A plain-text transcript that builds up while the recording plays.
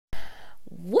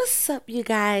What's up, you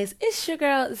guys? It's your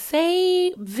girl,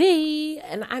 Zay V,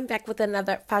 and I'm back with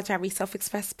another Fajari Self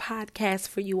Express podcast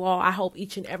for you all. I hope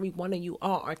each and every one of you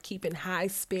all are keeping high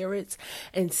spirits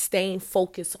and staying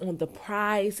focused on the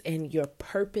prize and your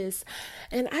purpose.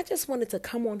 And I just wanted to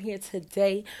come on here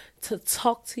today to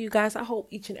talk to you guys. I hope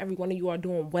each and every one of you are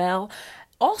doing well.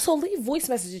 Also, leave voice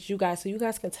messages, you guys, so you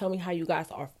guys can tell me how you guys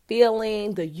are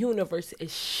feeling. The universe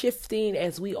is shifting,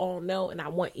 as we all know, and I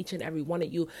want each and every one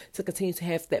of you to continue to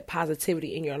have that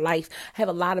positivity in your life. I have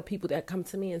a lot of people that come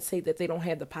to me and say that they don't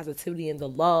have the positivity and the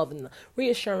love and the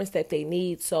reassurance that they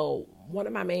need. So one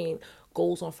of my main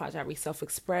goals on Fajari Self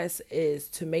Express is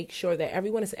to make sure that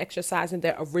everyone is exercising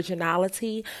their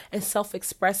originality and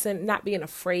self-expressing, not being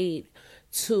afraid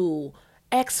to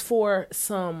ask for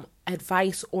some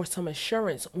advice or some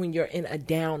assurance when you're in a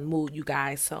down mood, you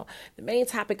guys. So the main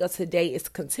topic of today is to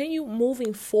continue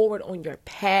moving forward on your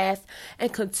path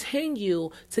and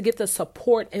continue to get the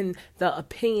support and the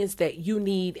opinions that you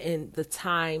need in the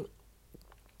time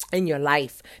in your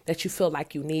life that you feel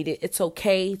like you need it. It's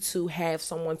okay to have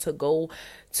someone to go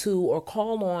to or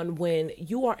call on when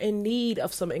you are in need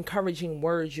of some encouraging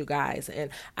words, you guys. And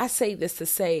I say this to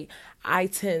say I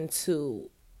tend to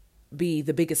be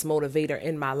the biggest motivator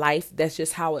in my life. That's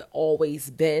just how it always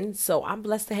been. So I'm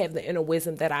blessed to have the inner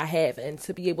wisdom that I have and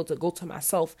to be able to go to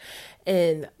myself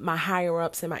and my higher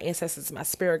ups and my ancestors, my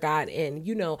spirit guide, and,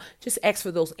 just ask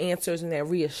for those answers and that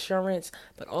reassurance.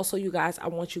 But also, you guys, I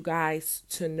want you guys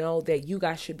to know that you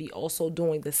guys should be also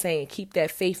doing the same. Keep that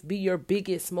faith, be your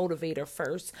biggest motivator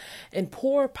first, and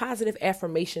pour positive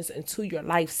affirmations into your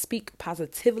life. Speak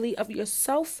positively of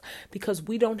yourself, because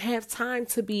we don't have time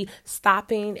to be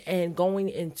stopping and going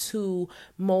into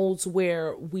modes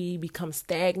where we become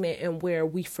stagnant and where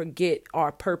we forget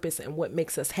our purpose and what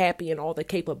makes us happy and all the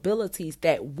capabilities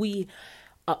that we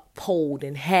uphold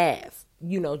and have,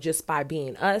 just by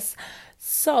being us.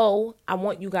 So I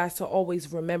want you guys to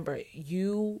always remember,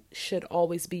 you should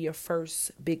always be your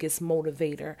first biggest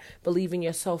motivator. Believe in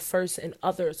yourself first, and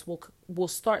others will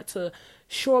start to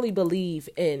surely believe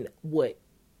in what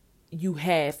you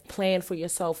have planned for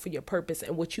yourself, for your purpose,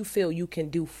 and what you feel you can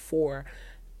do for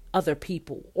other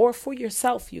people or for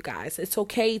yourself, you guys. It's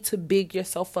okay to big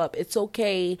yourself up. It's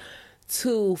okay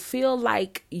to feel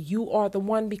like you are the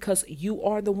one, because you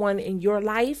are the one in your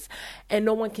life and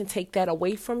no one can take that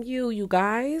away from you, you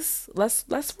guys. Let's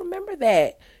remember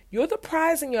that. You're the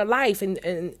prize in your life.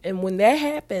 And when that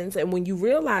happens, and when you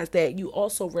realize that, you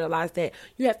also realize that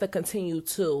you have to continue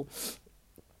to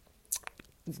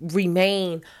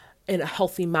remain in a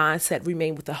healthy mindset,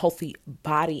 remain with a healthy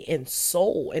body and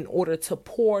soul, in order to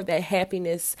pour that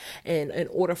happiness and in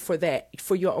order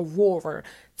for your aurora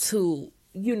to,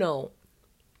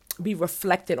 be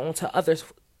reflected onto others,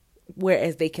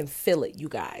 whereas they can feel it, you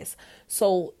guys.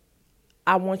 So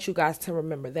I want you guys to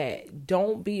remember that.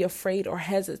 Don't be afraid or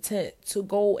hesitant to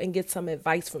go and get some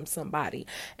advice from somebody.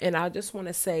 And I just want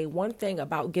to say one thing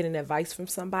about getting advice from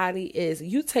somebody is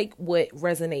you take what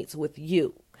resonates with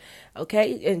you.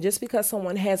 Okay? And just because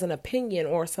someone has an opinion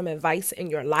or some advice in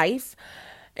your life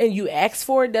and you ask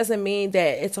for it, doesn't mean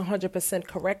that it's 100%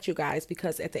 correct, you guys,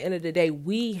 because at the end of the day,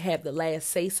 we have the last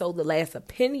say so, the last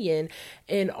opinion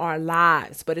in our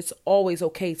lives. But it's always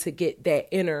okay to get that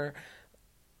inner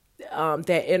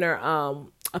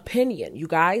opinion, you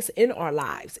guys, in our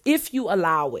lives, if you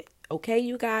allow it. Okay,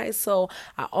 you guys. So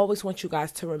I always want you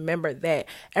guys to remember that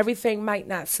everything might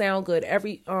not sound good.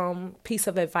 Every piece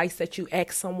of advice that you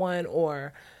ask someone,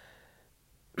 or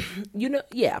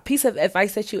piece of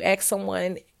advice that you ask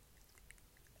someone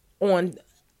on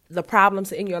the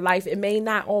problems in your life, it may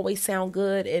not always sound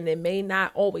good and it may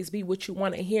not always be what you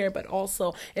want to hear, but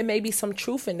also it may be some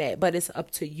truth in that. But it's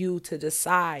up to you to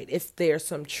decide if there's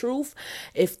some truth,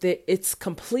 if it's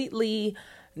completely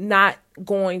not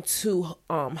going to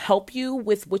help you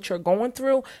with what you're going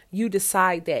through. You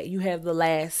decide that. You have the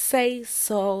last say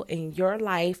so in your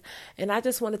life. And I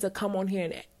just wanted to come on here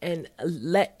and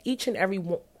let each and every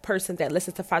person that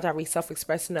listens to Fajari Self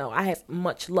Express know I have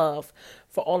much love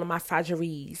for all of my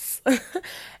Fajaris.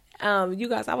 You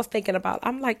guys, I was thinking about,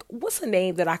 I'm like, what's a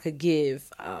name that I could give,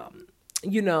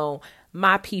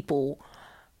 my people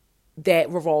that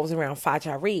revolves around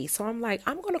Fajari. So I'm like,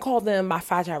 I'm going to call them my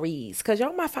Fajaris, because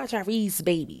y'all my Fajaris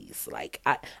babies. Like,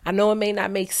 I know it may not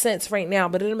make sense right now,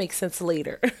 but it'll make sense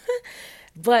later.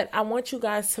 But I want you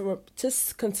guys to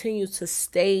just continue to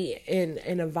stay in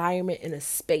an environment, in a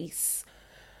space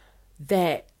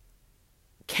that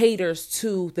caters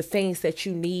to the things that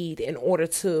you need in order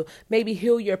to maybe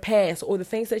heal your past, or the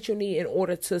things that you need in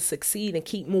order to succeed and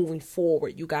keep moving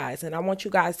forward, you guys. And I want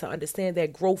you guys to understand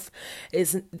that growth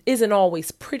isn't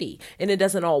always pretty, and it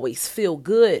doesn't always feel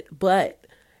good, but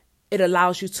it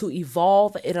allows you to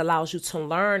evolve, it allows you to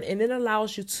learn, and it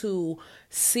allows you to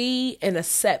see and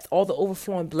accept all the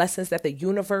overflowing blessings that the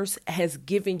universe has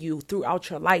given you throughout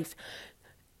your life,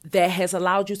 that has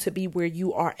allowed you to be where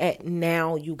you are at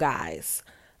now, you guys.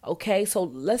 Okay, so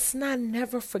let's not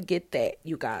never forget that,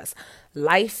 you guys.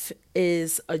 Life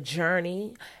is a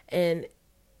journey, and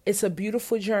it's a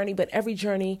beautiful journey, but every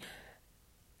journey,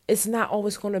 it's not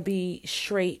always going to be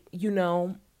straight,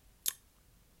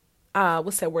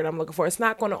 what's that word I'm looking for? It's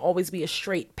not going to always be a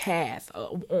straight path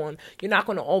you're not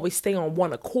going to always stay on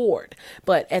one accord.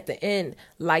 But at the end,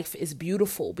 life is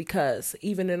beautiful, because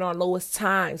even in our lowest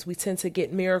times, we tend to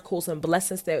get miracles and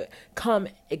blessings that come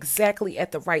exactly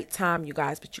at the right time, you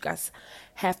guys. But you guys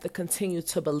have to continue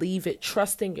to believe it,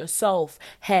 trust in yourself,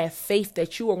 have faith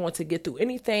that you are going to get through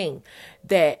anything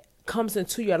that comes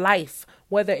into your life,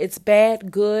 whether it's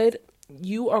bad, good.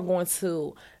 You are going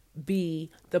to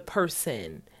be the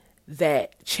person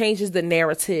that changes the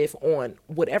narrative on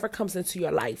whatever comes into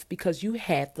your life, because you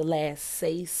have the last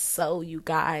say so, you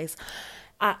guys.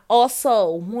 I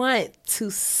also want to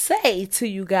say to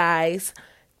you guys,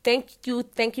 thank you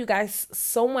guys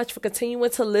so much for continuing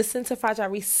to listen to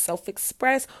Fajari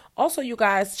Self-Express. Also, you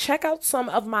guys, check out some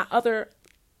of my other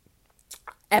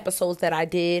episodes that I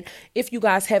did. If you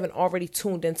guys haven't already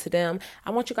tuned into them,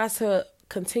 I want you guys to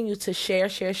continue to share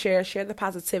the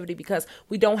positivity, because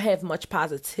we don't have much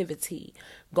positivity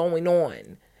going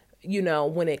on,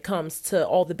 when it comes to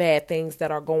all the bad things that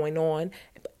are going on.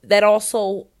 That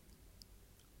also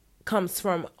comes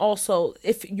from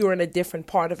if you're in a different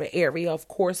part of an area, of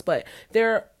course, but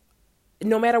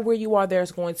no matter where you are,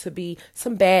 there's going to be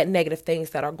some bad, negative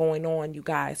things that are going on, you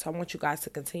guys. So I want you guys to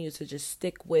continue to just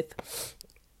stick with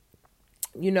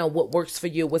what works for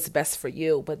you, what's best for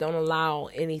you, but don't allow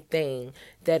anything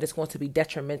that is going to be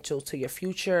detrimental to your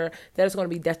future, that is going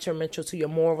to be detrimental to your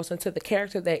morals and to the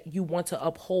character that you want to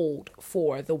uphold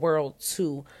for the world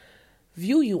to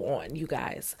view you on, you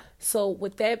guys. So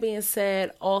with that being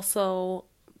said, also,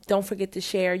 don't forget to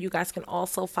share. You guys can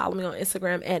also follow me on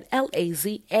Instagram at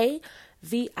LAZAVIAA.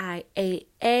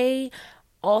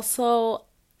 Also,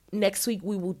 next week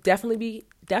we will definitely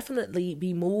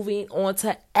be moving on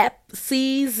to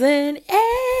season 8.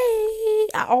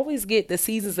 I always get the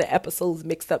seasons and episodes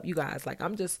mixed up, you guys. Like,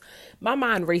 my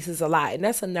mind races a lot. And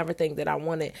that's another thing that I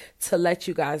wanted to let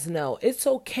you guys know. It's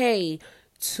okay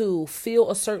to feel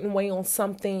a certain way on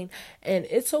something, and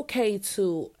it's okay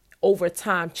to over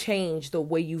time change the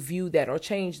way you view that, or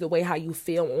change the way how you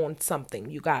feel on something,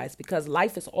 you guys, because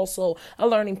life is also a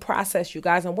learning process, you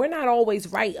guys, and we're not always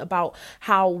right about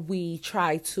how we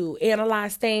try to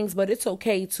analyze things, but it's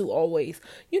okay to always,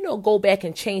 go back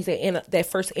and change that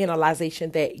first analyzation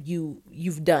that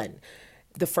you've done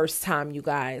the first time, you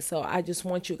guys. So I just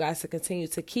want you guys to continue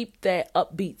to keep that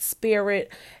upbeat spirit,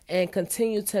 and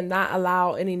continue to not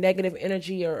allow any negative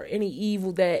energy or any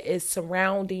evil that is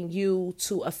surrounding you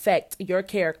to affect your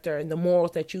character and the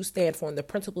morals that you stand for and the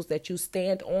principles that you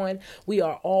stand on. We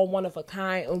are all one of a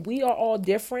kind, and we are all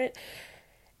different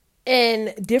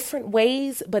in different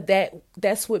ways, but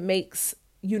that's what makes,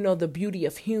 the beauty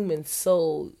of humans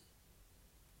so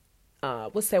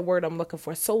what's that word I'm looking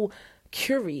for? So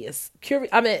curious.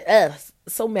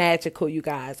 So magical, you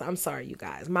guys. I'm sorry, you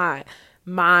guys. My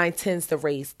mind tends to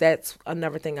race. That's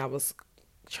another thing I was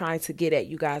trying to get at,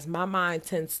 you guys. My mind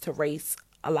tends to race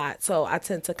a lot. So I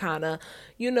tend to kind of,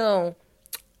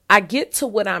 I get to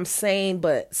what I'm saying,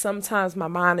 but sometimes my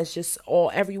mind is just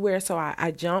all everywhere. So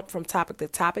I jump from topic to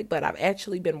topic, but I've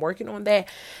actually been working on that.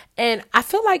 And I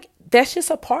feel like that's just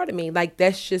a part of me. Like,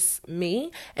 that's just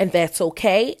me, and that's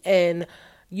okay. And,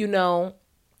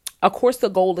 of course, the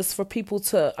goal is for people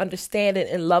to understand it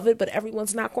and love it, but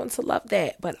everyone's not going to love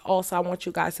that. But also, I want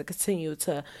you guys to continue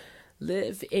to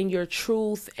live in your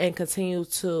truth and continue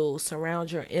to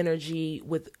surround your energy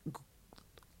with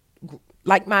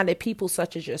like-minded people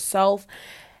such as yourself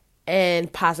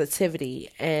and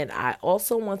positivity. And I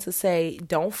also want to say,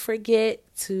 don't forget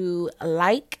to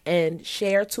like and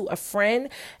share to a friend,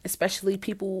 especially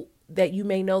people that you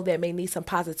may know that may need some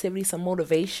positivity, some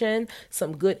motivation,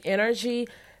 some good energy.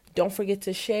 Don't forget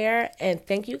to share. And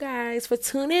thank you guys for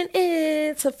tuning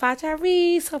in to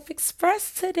Fajari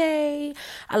Self-Express today.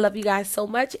 I love you guys so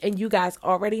much. And you guys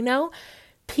already know.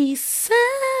 Peace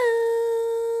out.